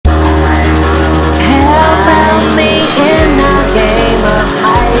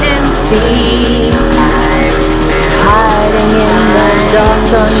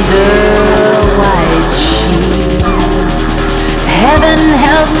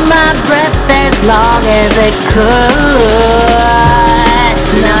long as it could,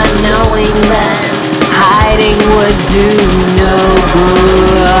 not knowing that hiding would do no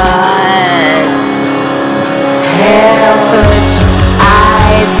good. Hell searched,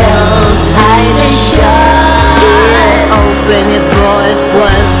 eyes held tight and shut, ears open, his voice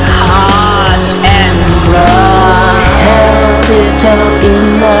was harsh and rough. Hell tiptoed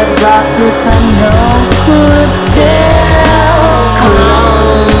in the darkness, I know could tell.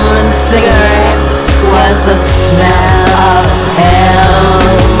 Cologne and cigarettes was the smell of hell.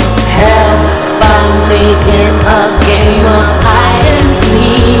 Hell found me in a game of hide and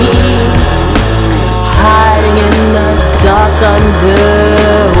seek, hiding in the dark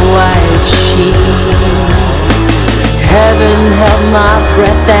under white sheets. Heaven held my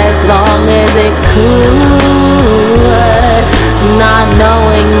breath as long as it could, not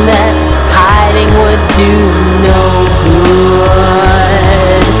knowing that hiding would do no good.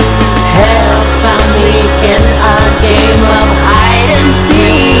 Hell found me in a game of hide and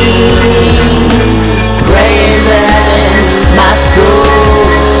seek, praying that my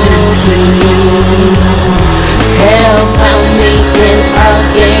soul to keep. Hell found me in a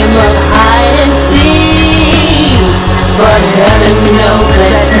game of hide and seek, but heaven knows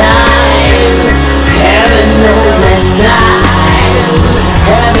that time, heaven knows that time,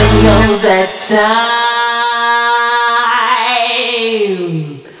 heaven knows that time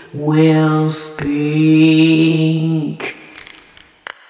will speak.